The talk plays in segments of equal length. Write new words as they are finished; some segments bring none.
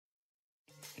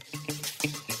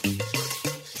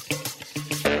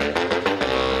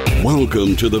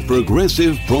Welcome to the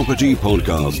Progressive Property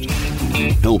Podcast,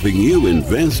 helping you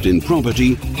invest in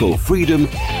property for freedom,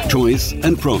 choice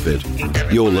and profit.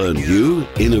 You'll learn new,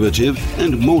 innovative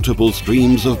and multiple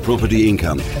streams of property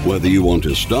income, whether you want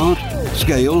to start,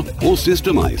 scale or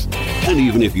systemize, and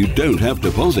even if you don't have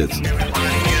deposits.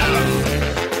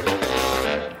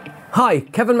 Hi,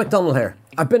 Kevin McDonald here.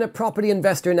 I've been a property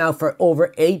investor now for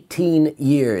over 18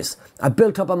 years. I've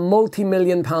built up a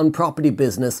multi-million pound property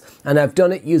business and I've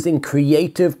done it using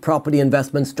creative property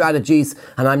investment strategies,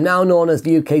 and I'm now known as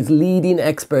the UK's leading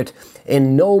expert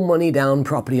in no money down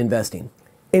property investing.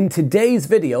 In today's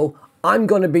video, I'm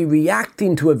going to be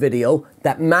reacting to a video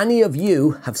that many of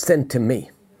you have sent to me.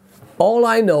 All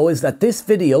I know is that this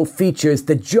video features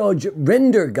the Judge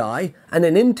Rinder guy and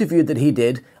an interview that he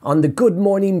did on the Good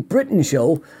Morning Britain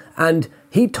show, and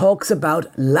he talks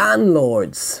about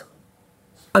landlords.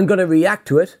 I'm going to react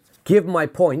to it, give my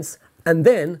points, and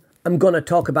then I'm going to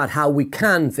talk about how we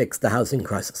can fix the housing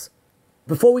crisis.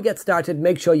 Before we get started,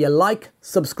 make sure you like,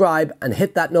 subscribe, and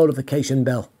hit that notification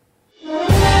bell.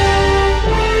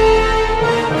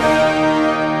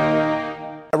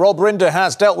 Rob Rinder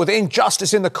has dealt with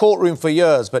injustice in the courtroom for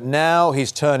years, but now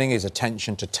he's turning his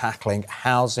attention to tackling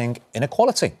housing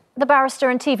inequality. The barrister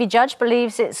and TV judge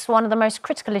believes it's one of the most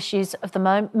critical issues of the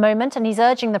moment, and he's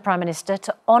urging the Prime Minister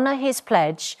to honour his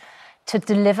pledge to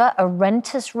deliver a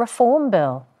renters' reform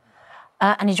bill.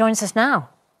 And he joins us now.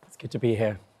 It's good to be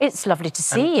here. It's lovely to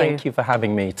see you. Thank you for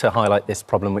having me to highlight this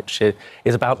problem, which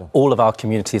is about all of our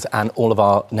communities and all of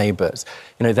our neighbours.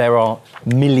 You know, there are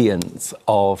millions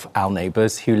of our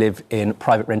neighbours who live in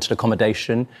private rented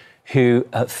accommodation who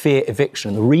fear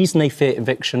eviction. The reason they fear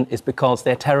eviction is because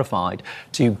they're terrified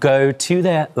to go to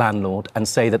their landlord and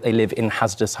say that they live in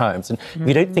hazardous homes. And if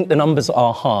you don't think the numbers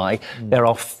are high, there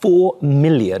are 4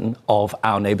 million of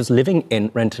our neighbours living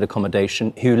in rented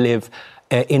accommodation who live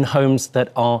in homes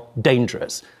that are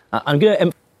dangerous. I'm going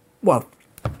to... Well,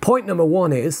 point number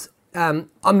one is, I'm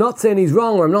not saying he's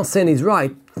wrong or I'm not saying he's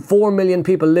right. 4 million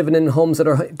people living in homes that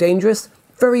are dangerous?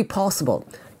 Very possible.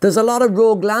 There's a lot of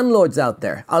rogue landlords out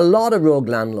there, a lot of rogue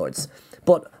landlords.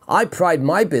 But I pride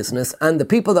my business and the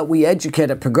people that we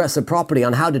educate at Progressive Property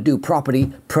on how to do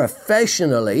property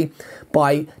professionally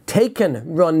by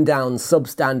taking rundown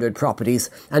substandard properties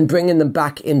and bringing them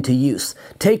back into use.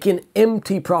 Taking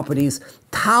empty properties,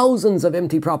 thousands of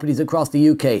empty properties across the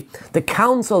UK. The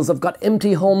councils have got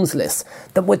empty homes lists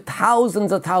that with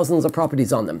thousands of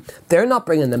properties on them. They're not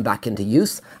bringing them back into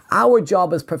use. Our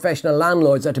job as professional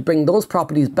landlords are to bring those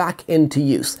properties back into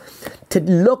use, to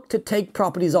look to take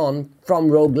properties on from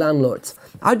rogue landlords.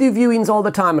 I do viewings all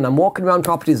the time and I'm walking around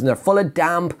properties and they're full of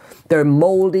damp, they're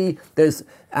mouldy, there's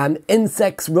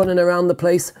insects running around the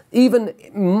place, even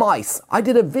mice. I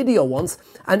did a video once,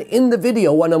 and in the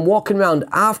video when I'm walking around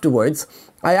afterwards,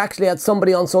 I actually had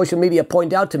somebody on social media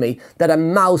point out to me that a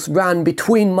mouse ran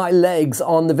between my legs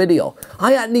on the video.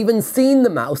 I hadn't even seen the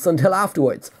mouse until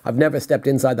afterwards. I've never stepped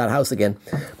inside that house again.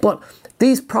 But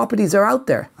these properties are out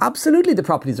there. Absolutely the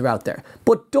properties are out there.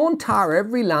 But don't tar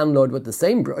every landlord with the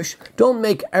same brush. Don't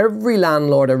make every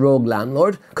landlord a rogue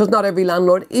landlord, because not every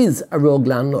landlord is a rogue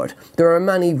landlord. There are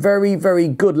many very, very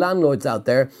good landlords out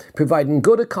there providing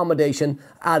good accommodation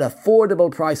at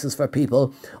affordable prices for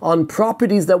people on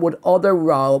properties that would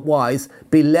otherwise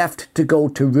be left to go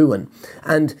to ruin.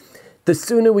 And the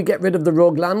sooner we get rid of the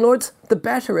rogue landlords, the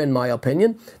better, in my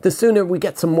opinion. The sooner we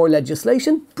get some more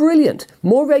legislation, brilliant.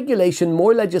 More regulation,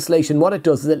 more legislation, what it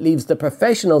does is it leaves the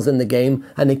professionals in the game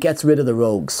and it gets rid of the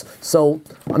rogues. So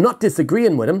I'm not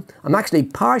disagreeing with him. I'm actually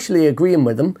partially agreeing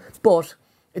with him, but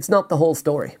it's not the whole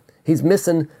story. He's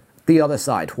missing the other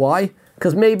side. Why?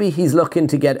 Because maybe he's looking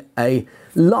to get a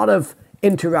lot of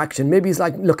interaction. Maybe he's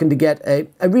looking to get a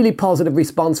really positive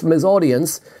response from his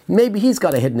audience. Maybe he's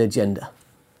got a hidden agenda.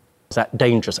 That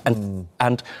dangerous,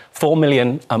 and 4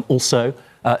 million also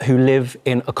who live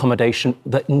in accommodation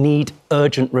that need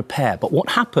urgent repair. But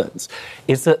what happens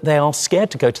is that they are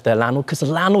scared to go to their landlord because the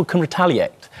landlord can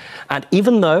retaliate. And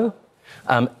even though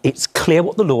it's clear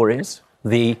what the law is,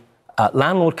 the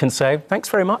landlord can say, thanks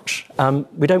very much,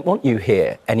 we don't want you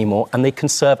here anymore, and they can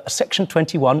serve a Section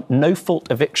 21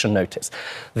 no-fault eviction notice.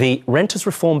 The Renters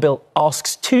Reform Bill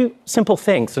asks 2 simple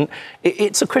things, and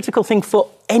it's a critical thing for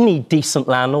any decent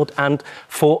landlord and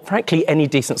for, frankly, any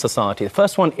decent society. The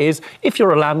first one is, if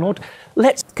you're a landlord,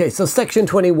 Okay, so Section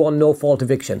 21 no-fault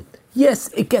eviction. Yes,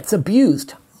 it gets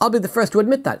abused. I'll be the first to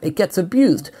admit that. It gets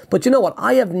abused. But you know what?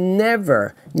 I have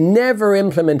never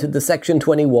implemented the Section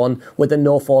 21 with a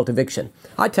no-fault eviction.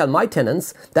 I tell my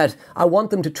tenants that I want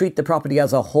them to treat the property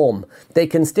as a home. They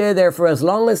can stay there for as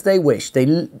long as they wish.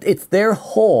 It's their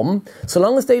home. So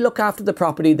long as they look after the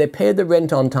property, they pay the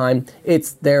rent on time,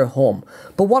 it's their home.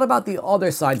 But what about the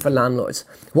other side for landlords?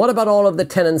 What about all of the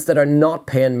tenants that are not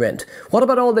paying rent? What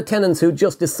about all the tenants who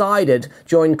just decided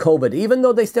during COVID, even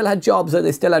though they still had jobs or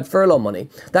they still had furlough money,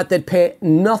 that they'd pay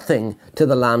nothing to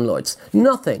the landlords?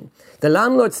 Nothing. The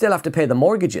landlords still have to pay the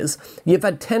mortgages. You've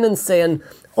had tenants saying,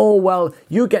 oh, well,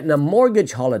 you're getting a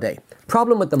mortgage holiday.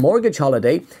 Problem with the mortgage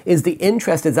holiday is the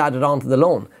interest is added onto the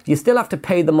loan. You still have to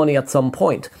pay the money at some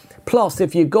point. Plus,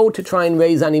 if you go to try and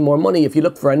raise any more money, if you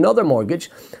look for another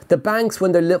mortgage, the banks,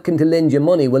 when they're looking to lend you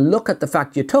money, will look at the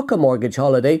fact you took a mortgage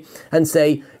holiday and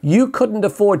say, you couldn't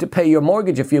afford to pay your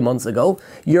mortgage a few months ago.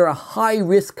 You're a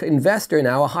high-risk investor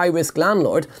now, a high-risk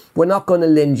landlord. We're not going to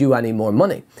lend you any more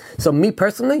money. So me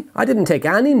personally, I didn't take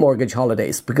any mortgage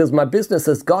holidays because my business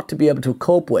has got to be able to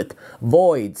cope with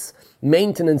voids,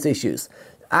 maintenance issues,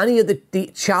 any of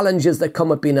the challenges that come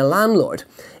with being a landlord,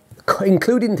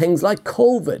 including things like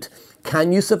COVID.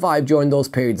 Can you survive during those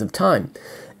periods of time?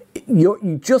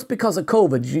 Just because of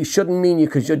COVID, you shouldn't mean you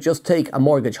could just take a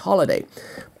mortgage holiday.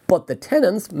 But the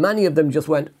tenants, many of them just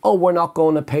went, oh, we're not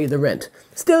going to pay the rent.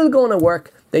 Still going to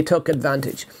work. They took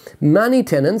advantage. Many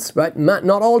tenants, right? Not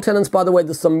all tenants, by the way.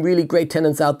 There's some really great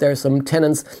tenants out there, some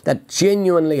tenants that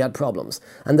genuinely had problems.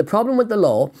 And the problem with the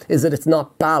law is that it's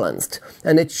not balanced.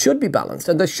 And it should be balanced.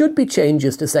 And there should be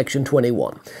changes to Section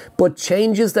 21. But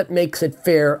changes that makes it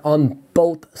fair on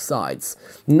both sides.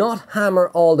 Not hammer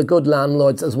all the good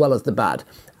landlords as well as the bad.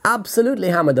 Absolutely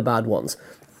hammer the bad ones.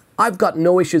 I've got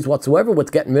no issues whatsoever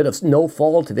with getting rid of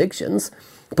no-fault evictions,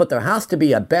 but there has to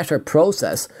be a better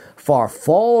process for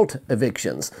fault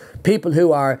evictions. People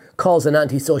who are causing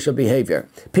antisocial behaviour,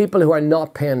 people who are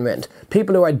not paying rent,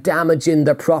 people who are damaging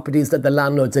the properties that the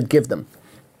landlords had given them.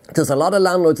 There's a lot of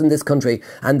landlords in this country,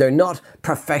 and they're not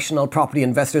professional property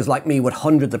investors like me with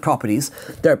hundreds of properties.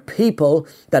 They're people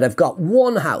that have got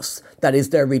one house that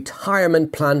is their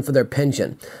retirement plan for their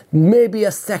pension. Maybe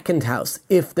a second house,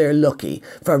 if they're lucky,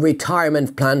 for a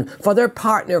retirement plan for their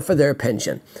partner for their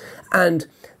pension. And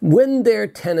when their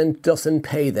tenant doesn't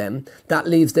pay them, that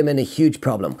leaves them in a huge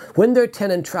problem. When their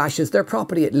tenant trashes their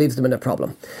property, it leaves them in a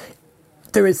problem.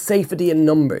 There is safety in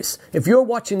numbers. If you're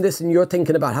watching this and you're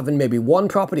thinking about having maybe one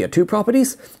property or two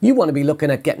properties, you want to be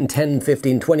looking at getting 10,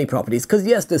 15, 20 properties, because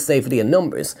yes, there's safety in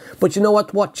numbers. But you know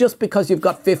what? Just because you've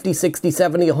got 50, 60,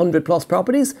 70, 100 plus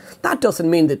properties, that doesn't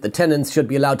mean that the tenants should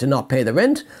be allowed to not pay the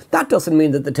rent. That doesn't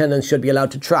mean that the tenants should be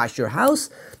allowed to trash your house.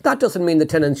 That doesn't mean the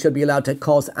tenants should be allowed to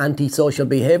cause antisocial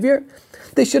behaviour.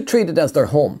 They should treat it as their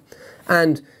home.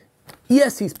 And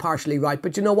yes, he's partially right,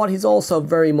 but you know what? He's also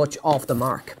very much off the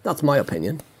mark. That's my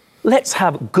opinion. Let's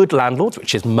have good landlords,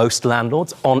 which is most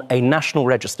landlords, on a national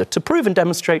register to prove and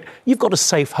demonstrate you've got a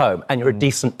safe home and you're a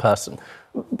decent person.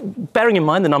 Bearing in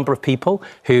mind the number of people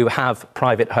who have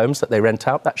private homes that they rent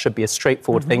out, that should be a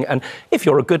straightforward thing. And if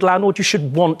you're a good landlord, you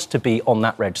should want to be on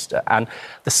that register. And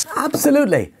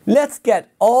absolutely. Let's get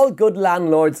all good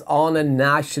landlords on a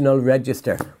national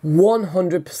register.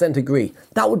 100% agree.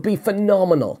 That would be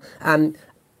phenomenal.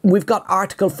 We've got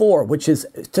Article 4, which is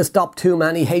to stop too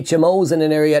many HMOs in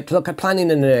an area, to look at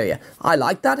planning in an area. I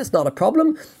like that. It's not a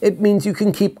problem. It means you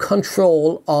can keep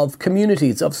control of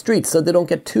communities, of streets, so they don't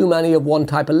get too many of one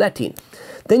type of letting.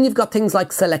 Then you've got things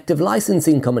like selective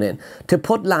licensing coming in to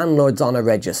put landlords on a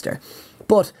register.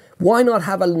 But why not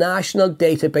have a national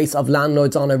database of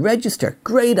landlords on a register?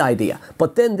 Great idea.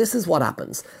 But then this is what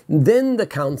happens. Then the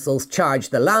councils charge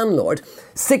the landlord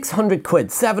 600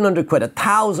 quid, 700 quid,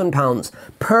 £1,000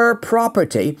 per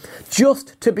property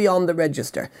just to be on the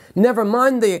register. Never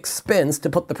mind the expense to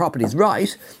put the properties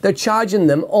right. They're charging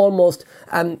them almost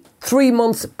 3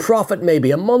 months profit,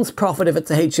 maybe a month's profit if it's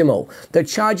a HMO. They're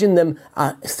charging them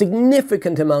a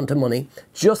significant amount of money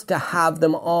just to have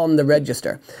them on the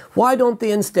register. Why don't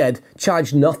they instead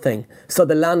charge nothing so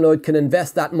the landlord can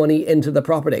invest that money into the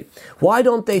property? Why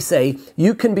don't they say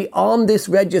you can be on this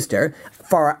register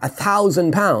for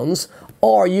 £1,000,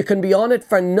 or you can be on it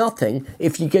for nothing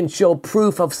if you can show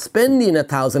proof of spending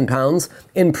 £1,000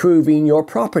 improving your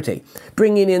property,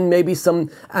 bringing in maybe some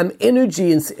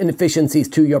energy inefficiencies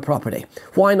to your property.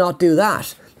 Why not do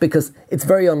that? Because it's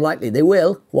very unlikely they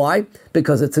will. Why?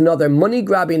 Because it's another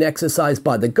money-grabbing exercise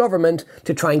by the government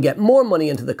to try and get more money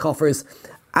into the coffers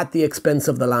at the expense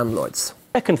of the landlords.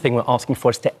 The second thing we're asking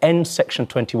for is to end Section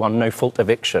 21 no-fault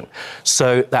eviction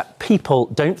so that people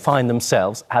don't find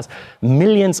themselves, as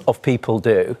millions of people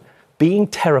do, being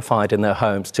terrified in their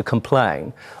homes to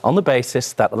complain on the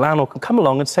basis that the landlord can come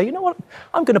along and say, you know what,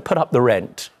 I'm going to put up the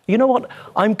rent. You know what,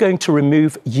 I'm going to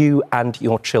remove you and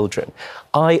your children.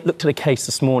 I looked at a case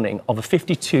this morning of a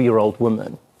 52-year-old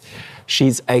woman.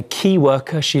 She's a key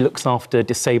worker. She looks after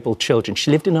disabled children. She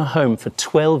lived in her home for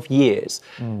 12 years.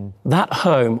 That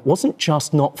home wasn't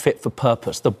just not fit for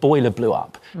purpose. The boiler blew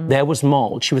up. There was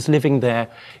mold. She was living there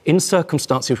in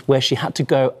circumstances where she had to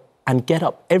go and get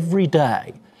up every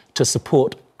day to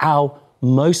support our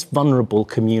most vulnerable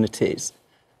communities.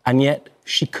 And yet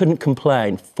she couldn't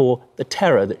complain for the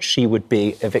terror that she would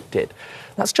be evicted.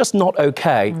 That's just not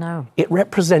okay. No. It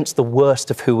represents the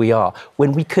worst of who we are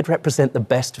when we could represent the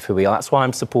best of who we are. That's why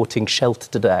I'm supporting Shelter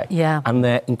today. Yeah. And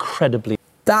they're incredibly...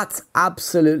 That's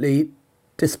absolutely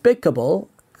despicable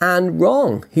and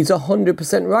wrong. He's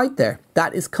 100% right there.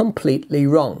 That is completely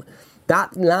wrong.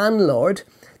 That landlord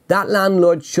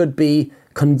should be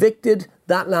convicted.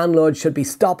 That landlord should be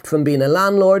stopped from being a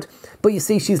landlord. But you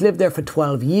see, she's lived there for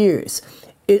 12 years.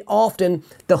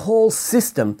 The whole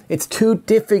system, it's too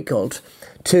difficult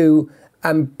to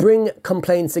bring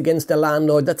complaints against a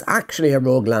landlord that's actually a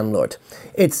rogue landlord.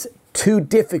 It's too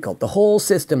difficult. The whole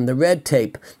system, the red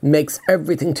tape, makes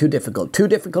everything too difficult. Too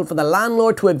difficult for the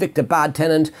landlord to evict a bad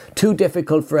tenant. Too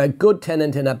difficult for a good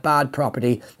tenant in a bad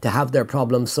property to have their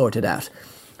problems sorted out.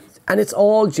 And it's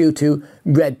all due to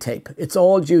red tape. It's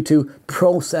all due to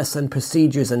process and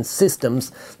procedures and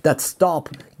systems that stop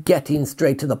getting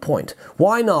straight to the point.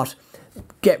 Why not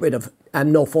get rid of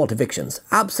no-fault evictions?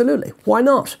 Absolutely. Why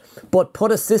not? But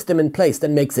put a system in place that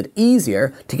makes it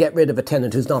easier to get rid of a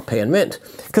tenant who's not paying rent.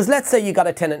 Because let's say you got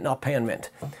a tenant not paying rent.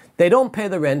 They don't pay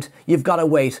the rent. You've got to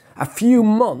wait a few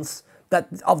months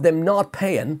of them not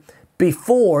paying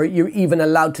before you're even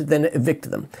allowed to then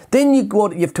evict them. Then you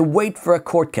have to wait for a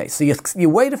court case. So you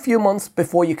wait a few months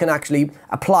before you can actually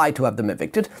apply to have them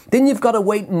evicted. Then you've got to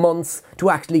wait months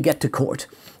to actually get to court.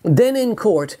 Then in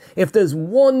court, if there's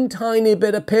one tiny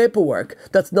bit of paperwork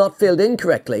that's not filled in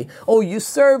correctly, you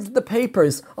served the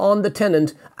papers on the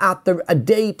tenant a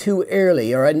day too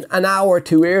early or an hour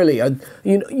too early, or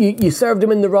you served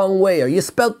them in the wrong way, or you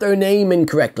spelt their name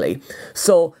incorrectly.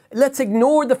 So let's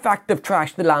ignore the fact they've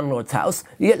trashed the landlord's house.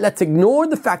 Let's ignore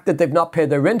the fact that they've not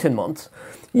paid their rent in months.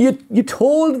 You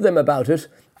told them about it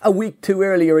a week too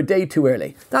early or a day too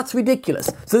early. That's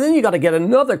ridiculous. So then you got to get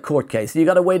another court case. You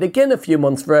got to wait again a few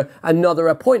months for another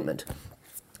appointment.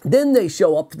 Then they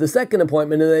show up to the second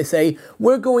appointment and they say,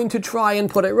 we're going to try and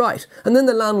put it right. And then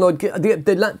the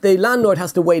landlord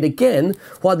has to wait again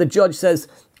while the judge says,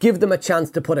 give them a chance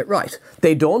to put it right.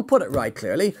 They don't put it right,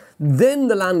 clearly. Then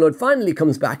the landlord finally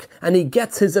comes back and he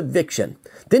gets his eviction.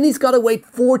 Then he's got to wait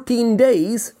 14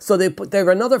 days. So they put there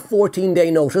another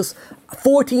 14-day notice.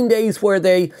 14 days where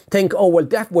they think, we're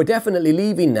definitely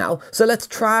leaving now. So let's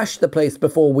trash the place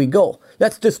before we go.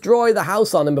 Let's destroy the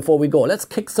house on him before we go. Let's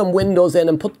kick some windows in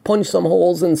and punch some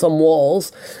holes in some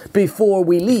walls before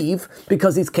we leave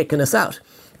because he's kicking us out.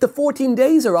 The 14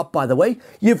 days are up, by the way.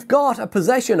 You've got a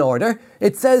possession order.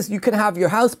 It says you can have your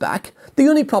house back. The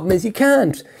only problem is you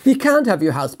can't. You can't have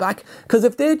your house back because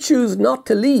if they choose not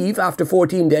to leave after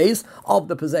 14 days of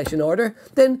the possession order,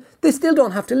 then they still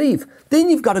don't have to leave.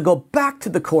 Then you've got to go back to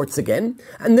the courts again,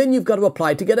 and then you've got to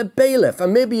apply to get a bailiff,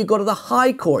 and maybe you go to the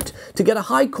High Court to get a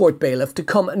High Court bailiff to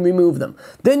come and remove them.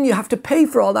 Then you have to pay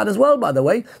for all that as well, by the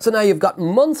way. So now you've got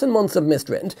months and months of missed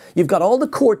rent. You've got all the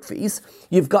court fees.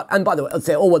 You've got, and by the way, I'll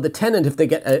say, the tenant, if they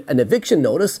get an eviction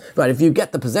notice, right, if you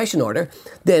get the possession order,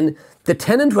 then the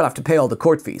tenant will have to pay all the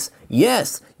court fees.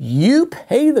 Yes, you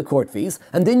pay the court fees,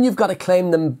 and then you've got to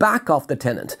claim them back off the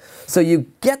tenant. So you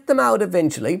get them out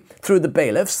eventually through the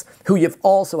bailiffs, who you've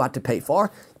also had to pay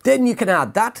for. Then you can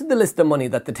add that to the list of money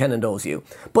that the tenant owes you.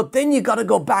 But then you've got to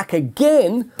go back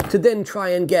again to then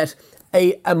try and get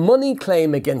a money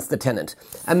claim against the tenant,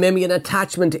 and maybe an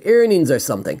attachment to earnings or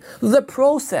something. The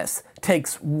process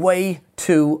takes way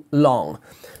too long.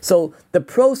 So the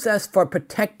process for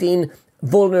protecting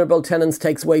vulnerable tenants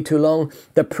takes way too long.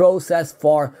 The process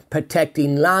for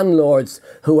protecting landlords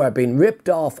who are being ripped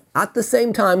off at the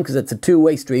same time, because it's a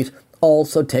two-way street,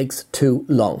 also takes too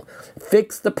long.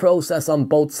 Fix the process on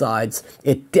both sides.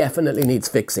 It definitely needs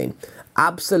fixing.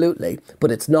 Absolutely.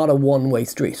 But it's not a one-way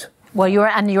street. Well, you're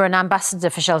an ambassador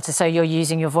for Shelter, so you're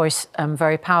using your voice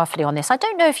very powerfully on this. I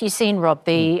don't know if you've seen, Rob,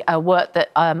 the work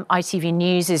that ITV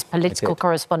News' political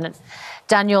correspondent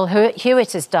Daniel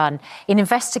Hewitt has done in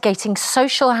investigating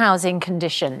social housing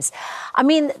conditions. I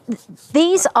mean,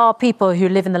 these are people who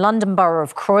live in the London Borough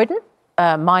of Croydon,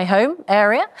 my home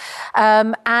area,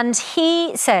 and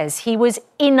he says he was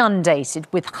inundated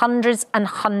with hundreds and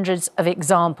hundreds of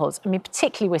examples. I mean,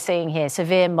 particularly we're seeing here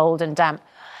severe mould and damp.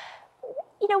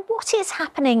 what is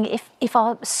happening if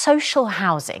our social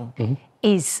housing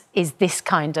is this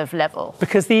kind of level?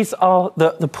 Because these are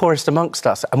the poorest amongst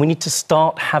us, and we need to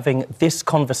start having this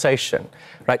conversation,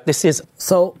 right? This is...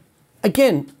 So,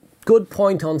 again, good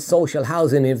point on social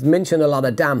housing. You've mentioned a lot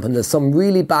of damp, and there's some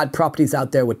really bad properties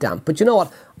out there with damp. But you know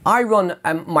what? I run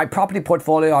my property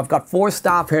portfolio. I've got 4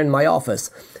 staff here in my office,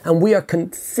 and we are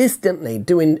consistently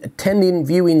attending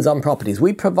viewings on properties.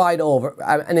 We provide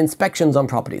and inspections on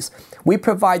properties. We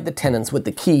provide the tenants with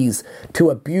the keys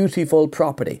to a beautiful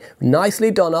property,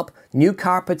 nicely done up, new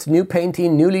carpets, new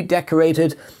painting, newly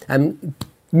decorated,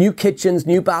 new kitchens,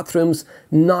 new bathrooms,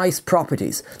 nice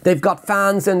properties. They've got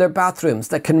fans in their bathrooms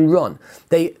that can run.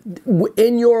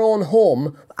 In your own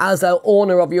home, as an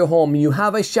owner of your home, you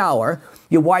have a shower,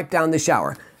 you wipe down the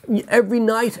shower. Every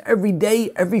night, every day,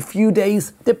 every few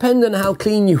days, depending on how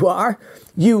clean you are,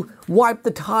 you wipe the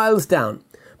tiles down.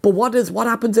 But what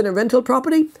happens in a rental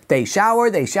property? They shower.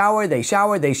 They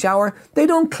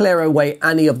don't clear away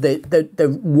any of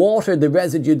the water, the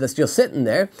residue that's just sitting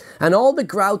there. And all the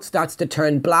grout starts to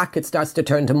turn black. It starts to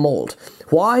turn to mold.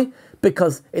 Why?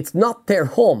 Because it's not their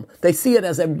home. They see it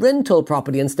as a rental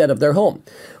property instead of their home.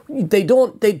 They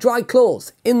dry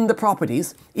clothes in the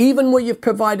properties, even where you've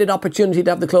provided opportunity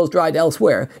to have the clothes dried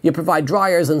elsewhere. You provide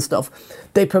dryers and stuff.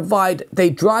 They dry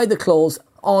the clothes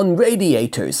on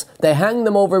radiators. They hang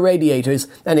them over radiators,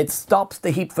 and it stops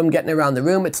the heat from getting around the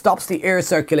room. It stops the air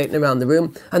circulating around the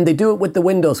room, and they do it with the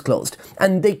windows closed.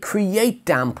 And they create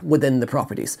damp within the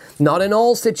properties. Not in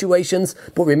all situations,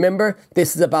 but remember,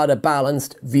 this is about a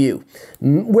balanced view.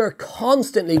 We're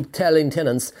constantly telling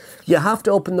tenants, you have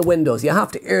to open the windows, you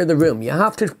have to air the room, you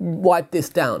have to wipe this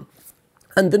down.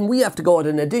 And then we have to go at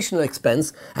an additional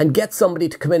expense and get somebody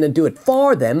to come in and do it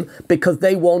for them because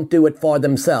they won't do it for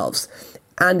themselves.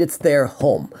 And it's their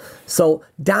home. So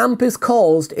damp is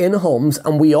caused in homes,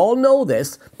 and we all know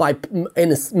this,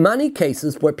 in many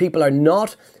cases where people are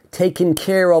not taking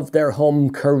care of their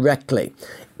home correctly.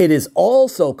 It is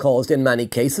also caused in many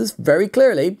cases, very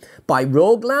clearly, by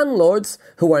rogue landlords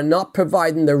who are not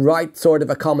providing the right sort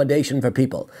of accommodation for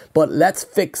people. But let's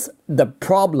fix the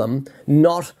problem,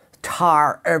 not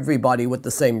tar everybody with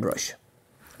the same brush.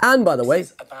 And by the way,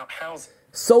 about housing.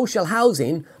 Social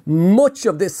housing, much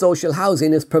of this social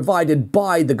housing is provided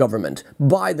by the government,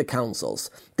 by the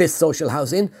councils. This social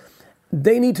housing,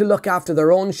 they need to look after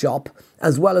their own shop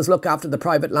as well as look after the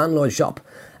private landlord shop.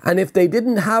 And if they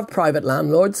didn't have private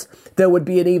landlords, there would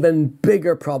be an even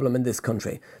bigger problem in this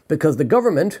country because the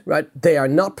government, right, they are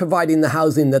not providing the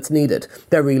housing that's needed.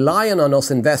 They're relying on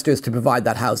us investors to provide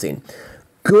that housing.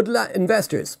 Good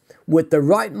investors with the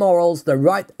right morals, the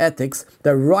right ethics,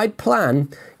 the right plan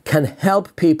can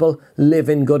help people live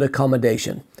in good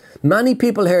accommodation. Many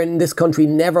people here in this country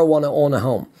never want to own a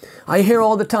home. I hear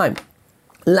all the time,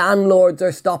 landlords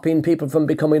are stopping people from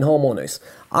becoming homeowners.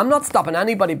 I'm not stopping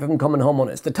anybody from becoming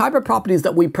homeowners. The type of properties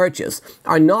that we purchase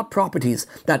are not properties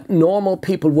that normal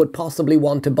people would possibly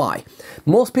want to buy.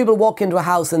 Most people walk into a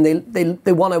house and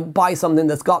they want to buy something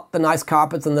that's got the nice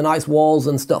carpets and the nice walls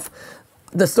and stuff.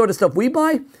 The sort of stuff we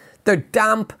buy, they're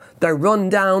damp, they're run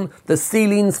down, the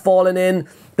ceiling's falling in,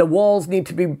 the walls need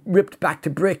to be ripped back to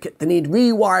brick, they need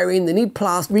rewiring, they need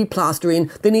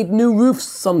replastering, they need new roofs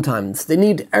sometimes, they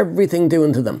need everything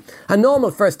doing to them. A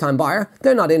normal first-time buyer,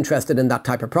 they're not interested in that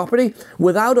type of property.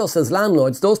 Without us as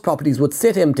landlords, those properties would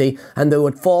sit empty and they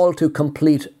would fall to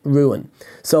complete ruin.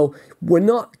 So we're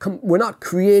not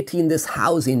creating this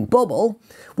housing bubble.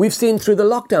 We've seen through the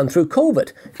lockdown, through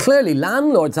COVID. Clearly,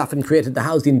 landlords haven't created the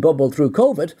housing bubble through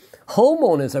COVID.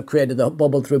 Homeowners have created the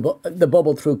bubble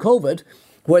through COVID,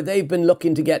 where they've been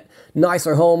looking to get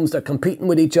nicer homes. They're competing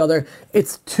with each other.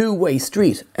 It's two-way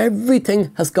street.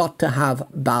 Everything has got to have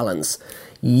balance.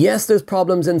 Yes, there's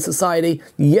problems in society.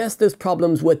 Yes, there's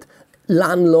problems with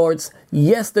landlords.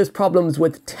 Yes, there's problems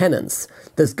with tenants.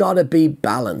 There's got to be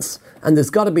balance. And there's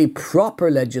got to be proper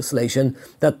legislation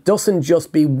that doesn't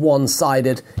just be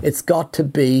one-sided. It's got to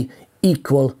be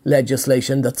equal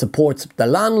legislation that supports the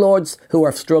landlords who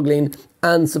are struggling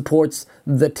and supports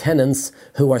the tenants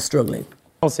who are struggling.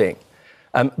 Housing.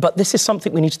 But this is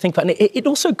something we need to think about. And it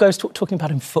also goes to talking about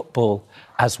in football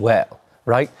as well,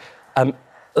 right?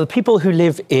 The people who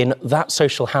live in that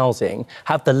social housing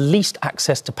have the least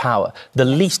access to power, the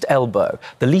least elbow,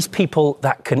 the least people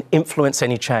that can influence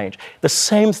any change. The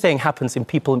same thing happens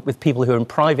with people who are in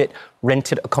private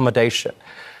rented accommodation.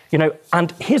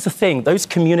 And here's the thing, those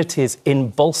communities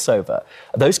in Bolsover,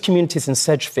 those communities in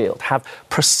Sedgefield have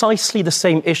precisely the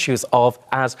same issues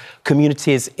as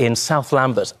communities in South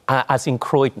Lambert, as in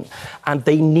Croydon. And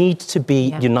they need to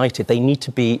be united. They need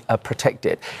to be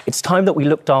protected. It's time that we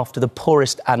looked after the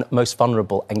poorest and most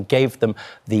vulnerable and gave them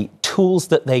the tools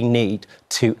that they need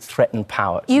to threaten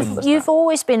power. You've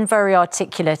always been very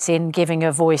articulate in giving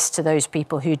a voice to those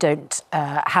people who don't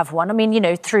have one. I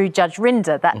mean, through Judge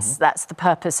Rinder, that's the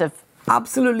purpose of...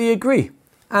 Absolutely agree.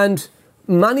 And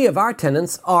many of our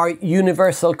tenants are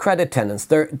universal credit tenants.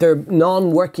 They're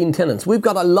non-working tenants. We've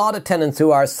got a lot of tenants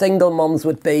who are single mums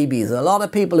with babies, a lot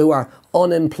of people who are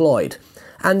unemployed.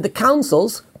 And the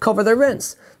councils cover their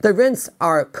rents. The rents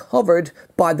are covered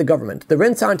by the government. The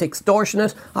rents aren't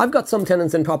extortionate. I've got some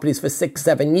tenants in properties for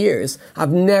 6-7 years.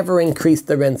 I've never increased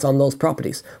the rents on those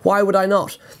properties. Why would I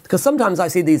not? Because sometimes I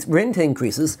see these rent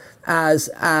increases as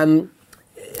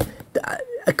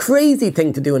a crazy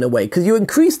thing to do in a way, because you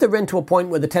increase the rent to a point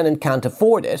where the tenant can't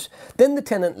afford it, then the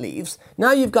tenant leaves.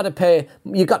 Now you've got to pay,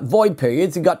 you've got void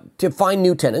periods, you've got to find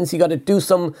new tenants, you've got to do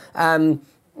some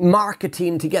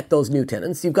marketing to get those new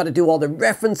tenants, you've got to do all the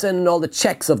referencing and all the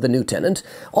checks of the new tenant,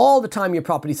 all the time your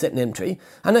property's sitting empty.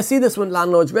 And I see this with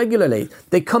landlords regularly.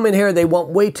 They come in here, they want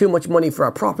way too much money for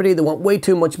our property, they want way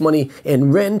too much money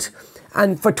in rent,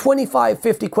 and for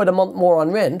 25-50 quid a month more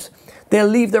on rent, they'll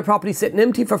leave their property sitting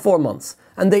empty for 4 months.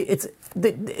 And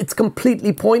it's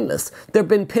completely pointless. They've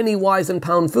been penny wise and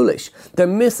pound foolish. They're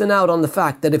missing out on the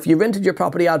fact that if you rented your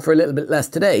property out for a little bit less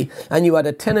today and you had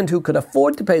a tenant who could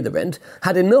afford to pay the rent,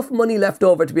 had enough money left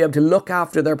over to be able to look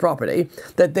after their property,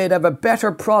 that they'd have a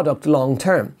better product long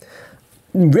term.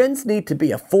 Rents need to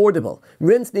be affordable.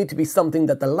 Rents need to be something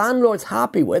that the landlord's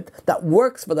happy with, that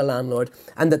works for the landlord,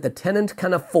 and that the tenant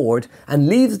can afford and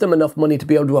leaves them enough money to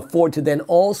be able to afford to then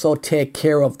also take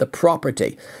care of the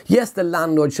property. Yes, the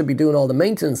landlord should be doing all the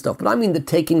maintenance stuff, but I mean the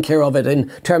taking care of it in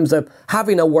terms of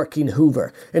having a working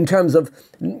hoover, in terms of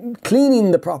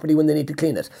cleaning the property when they need to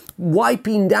clean it,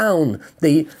 wiping down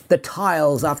the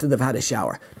tiles after they've had a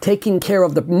shower, taking care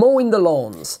of mowing the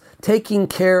lawns, taking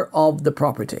care of the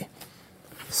property.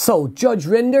 So, Judge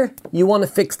Rinder, you want to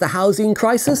fix the housing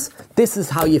crisis? This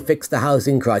is how you fix the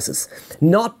housing crisis.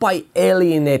 Not by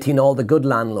alienating all the good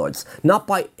landlords. Not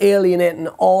by alienating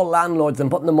all landlords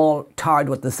and putting them all tarred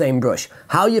with the same brush.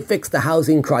 How you fix the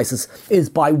housing crisis is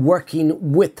by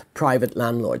working with private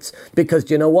landlords. Because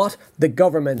you know what? The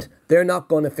government, they're not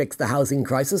going to fix the housing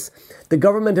crisis. The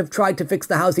government have tried to fix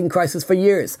the housing crisis for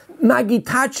years. Maggie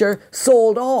Thatcher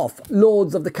sold off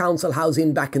loads of the council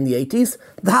housing back in the 80s.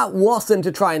 That wasn't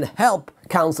to try and help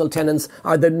council tenants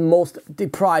or the most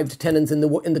deprived tenants in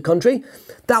the country.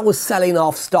 That was selling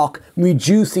off stock,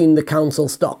 reducing the council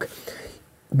stock.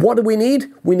 What do we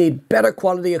need? We need better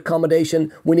quality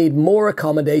accommodation. We need more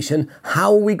accommodation.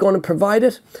 How are we going to provide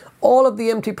it? All of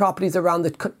the empty properties around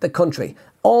the country,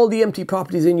 all the empty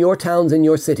properties in your towns and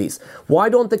your cities. Why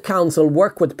don't the council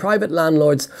work with private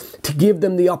landlords to give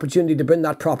them the opportunity to bring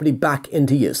that property back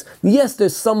into use? Yes,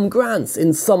 there's some grants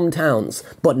in some towns,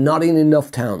 but not in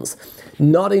enough towns.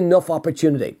 Not enough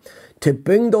opportunity to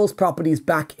bring those properties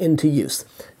back into use.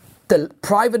 The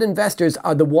private investors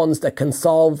are the ones that can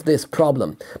solve this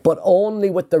problem, but only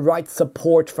with the right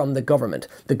support from the government.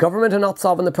 The government are not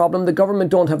solving the problem. The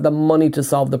government don't have the money to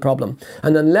solve the problem.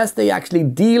 And unless they actually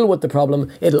deal with the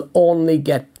problem, it'll only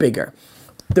get bigger.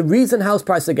 The reason house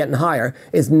prices are getting higher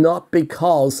is not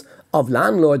because of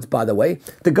landlords, by the way.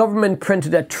 The government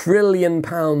printed £1 trillion in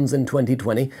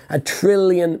 2020. £1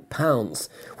 trillion.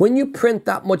 When you print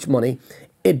that much money,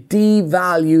 it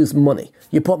devalues money.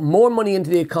 You put more money into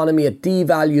the economy, it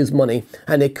devalues money,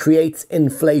 and it creates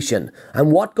inflation.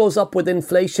 And what goes up with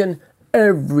inflation?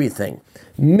 Everything.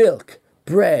 Milk,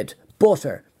 bread,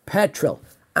 butter, petrol,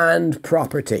 and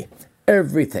property.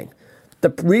 Everything. The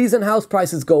reason house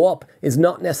prices go up is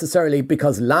not necessarily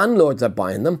because landlords are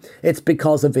buying them, it's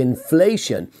because of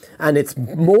inflation. And it's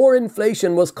more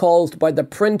inflation was caused by the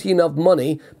printing of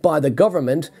money by the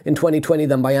government in 2020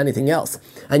 than by anything else.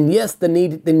 And yes, the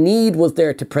need was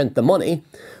there to print the money,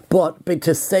 but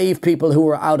to save people who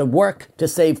were out of work, to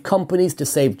save companies, to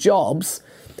save jobs,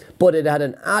 but it had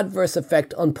an adverse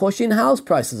effect on pushing house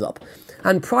prices up.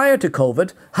 And prior to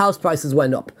COVID, house prices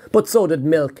went up, but so did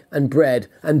milk and bread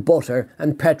and butter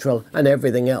and petrol and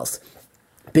everything else.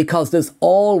 Because there's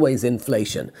always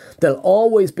inflation. There'll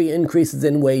always be increases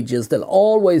in wages. There'll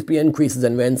always be increases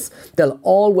in rents. There'll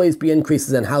always be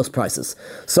increases in house prices.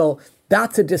 So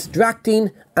that's a distracting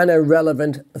and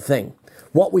irrelevant thing.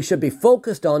 What we should be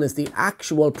focused on is the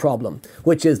actual problem,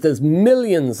 which is there's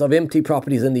millions of empty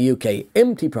properties in the UK,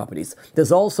 empty properties.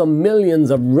 There's also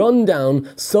millions of rundown,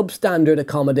 substandard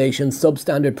accommodation,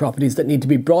 substandard properties that need to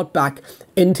be brought back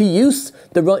into use,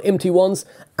 the empty ones,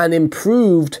 and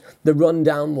improved, the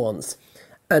rundown ones.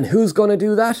 And who's going to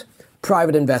do that?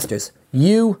 Private investors.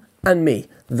 You and me.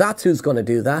 That's who's going to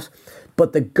do that.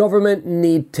 But the government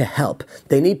need to help.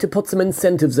 They need to put some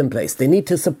incentives in place. They need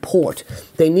to support.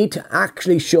 They need to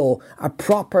actually show a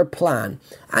proper plan.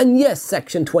 And yes,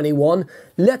 Section 21,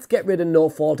 let's get rid of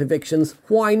no-fault evictions.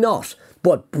 Why not?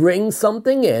 But bring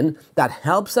something in that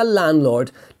helps a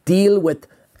landlord deal with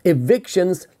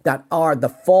evictions that are the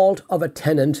fault of a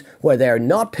tenant, where they're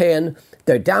not paying,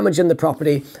 they're damaging the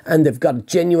property, and they've got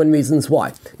genuine reasons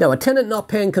why. Now, a tenant not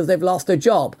paying because they've lost their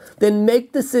job, then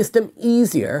make the system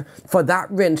easier for that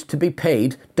rent to be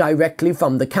paid directly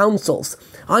from the councils.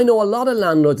 I know a lot of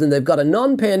landlords and they've got a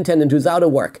non-paying tenant who's out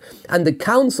of work, and the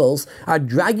councils are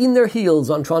dragging their heels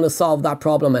on trying to solve that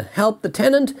problem and help the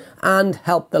tenant and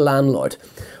help the landlord.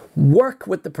 Work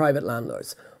with the private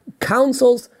landlords.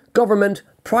 Councils, government,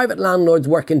 private landlords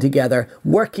working together.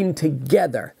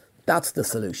 That's the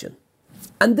solution.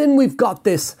 And then we've got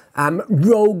this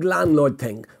rogue landlord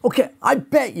thing. Okay, I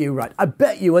bet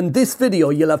you in this video,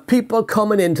 you'll have people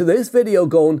coming into this video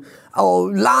going, oh,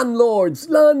 landlords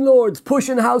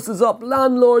pushing houses up,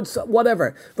 landlords,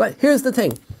 whatever. Right, here's the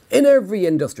thing. In every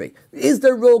industry, is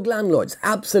there rogue landlords?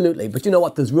 Absolutely. But you know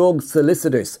what? There's rogue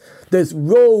solicitors. There's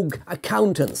rogue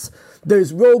accountants.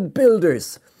 There's rogue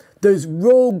builders. There's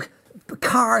rogue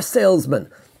car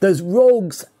salesmen. There's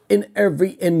rogues in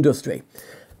every industry.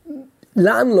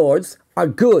 Landlords are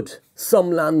good.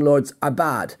 Some landlords are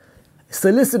bad.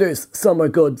 Solicitors, some are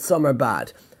good, some are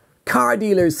bad. Car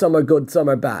dealers, some are good, some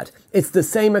are bad. It's the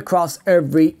same across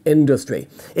every industry.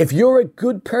 If you're a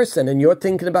good person and you're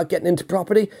thinking about getting into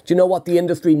property, do you know what? The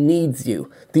industry needs you.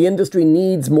 The industry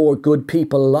needs more good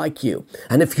people like you.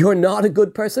 And if you're not a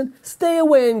good person, stay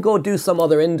away and go do some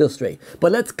other industry.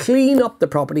 But let's clean up the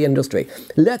property industry.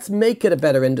 Let's make it a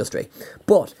better industry.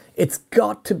 But it's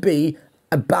got to be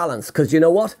a balance, because you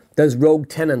know what? There's rogue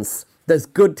tenants. There's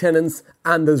good tenants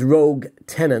and there's rogue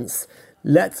tenants.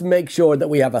 Let's make sure that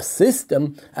we have a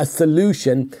system, a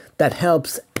solution that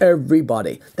helps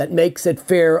everybody, that makes it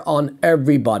fair on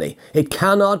everybody. It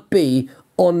cannot be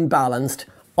unbalanced,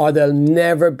 or there'll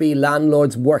never be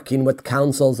landlords working with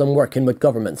councils and working with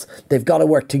governments. They've got to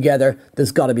work together.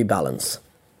 There's got to be balance.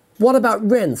 What about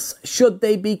rents? Should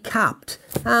they be capped?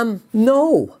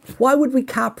 No. Why would we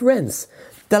cap rents?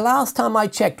 The last time I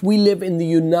checked, we live in the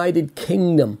United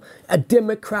Kingdom, a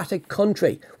democratic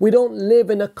country. We don't live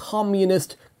in a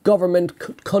communist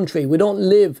government country. We don't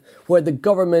live where the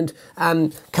government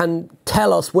can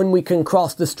tell us when we can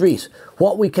cross the street,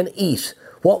 what we can eat,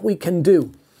 what we can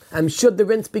do. Should the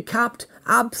rents be capped?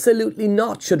 Absolutely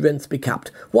not should rents be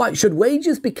capped. Why? Should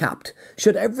wages be capped?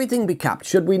 Should everything be capped?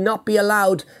 Should we not be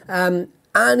allowed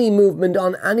any movement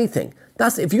on anything?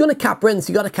 If you're going to cap rents,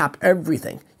 you got to cap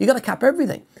everything. You got to cap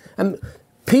everything.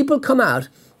 People come out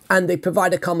and they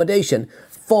provide accommodation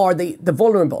for the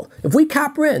vulnerable. If we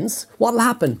cap rents, what'll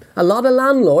happen? A lot of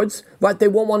landlords, right, they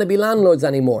won't want to be landlords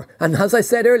anymore. And as I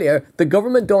said earlier, the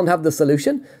government don't have the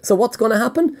solution. So what's going to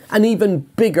happen? An even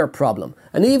bigger problem.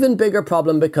 An even bigger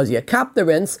problem, because you cap the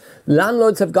rents,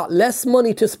 landlords have got less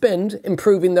money to spend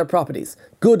improving their properties.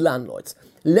 Good landlords.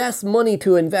 Less money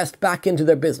to invest back into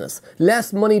their business,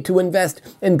 less money to invest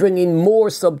in bringing more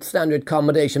substandard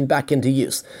accommodation back into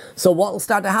use. So what will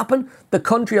start to happen? The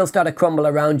country will start to crumble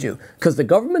around you, because the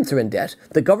governments are in debt.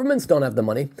 The governments don't have the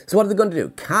money. So what are they going to do?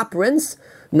 Cap rents?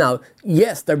 Now,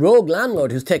 yes, the rogue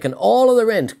landlord who's taken all of the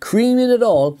rent, creaming it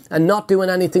all, and not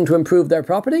doing anything to improve their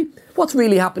property, what's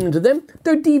really happening to them?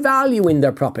 They're devaluing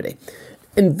their property.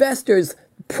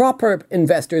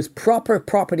 Proper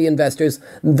property investors,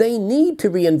 they need to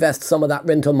reinvest some of that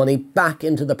rental money back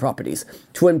into the properties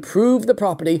to improve the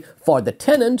property for the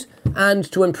tenant and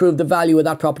to improve the value of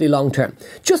that property long term.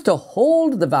 Just to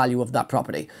hold the value of that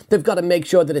property, they've got to make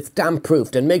sure that it's damp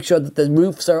proofed and make sure that the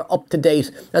roofs are up to date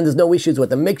and there's no issues with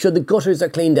them. Make sure the gutters are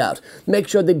cleaned out. Make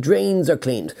sure the drains are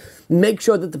cleaned. Make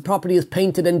sure that the property is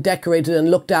painted and decorated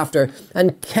and looked after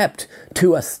and kept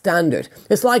to a standard.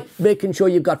 It's like making sure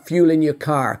you've got fuel in your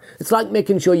car. It's like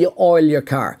making sure you oil your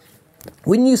car.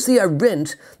 When you see a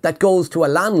rent that goes to a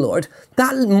landlord,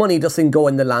 that money doesn't go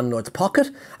in the landlord's pocket.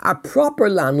 A proper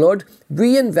landlord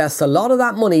reinvests a lot of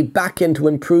that money back into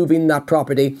improving that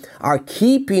property or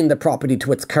keeping the property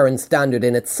to its current standard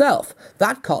in itself.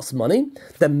 That costs money.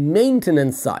 The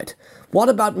maintenance side. What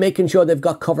about making sure they've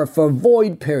got cover for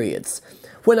void periods?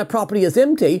 When a property is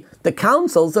empty, the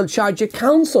councils will charge you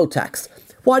council tax.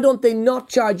 Why don't they not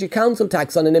charge you council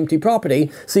tax on an empty property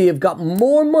so you've got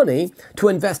more money to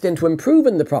invest into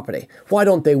improving the property? Why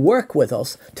don't they work with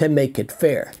us to make it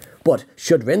fair? But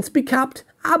should rents be capped?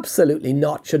 Absolutely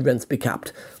not should rents be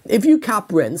capped. If you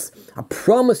cap rents, I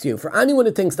promise you, for anyone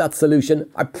who thinks that's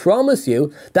solution, I promise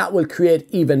you that will create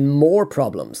even more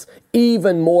problems.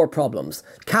 Even more problems.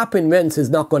 Capping rents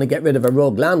is not going to get rid of a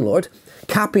rogue landlord.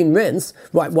 Capping rents,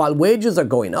 right, while wages are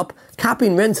going up,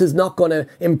 capping rents is not going to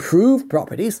improve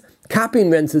properties.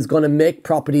 Capping rents is going to make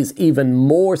properties even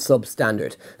more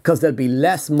substandard because there'll be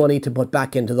less money to put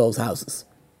back into those houses.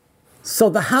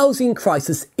 So the housing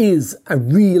crisis is a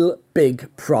real big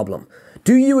problem.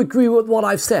 Do you agree with what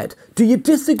I've said? Do you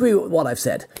disagree with what I've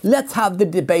said? Let's have the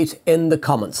debate in the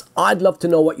comments. I'd love to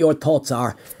know what your thoughts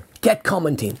are. Get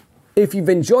commenting. If you've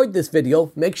enjoyed this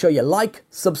video, make sure you like,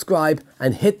 subscribe,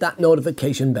 and hit that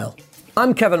notification bell.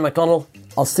 I'm Kevin McDonald.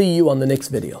 I'll see you on the next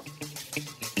video.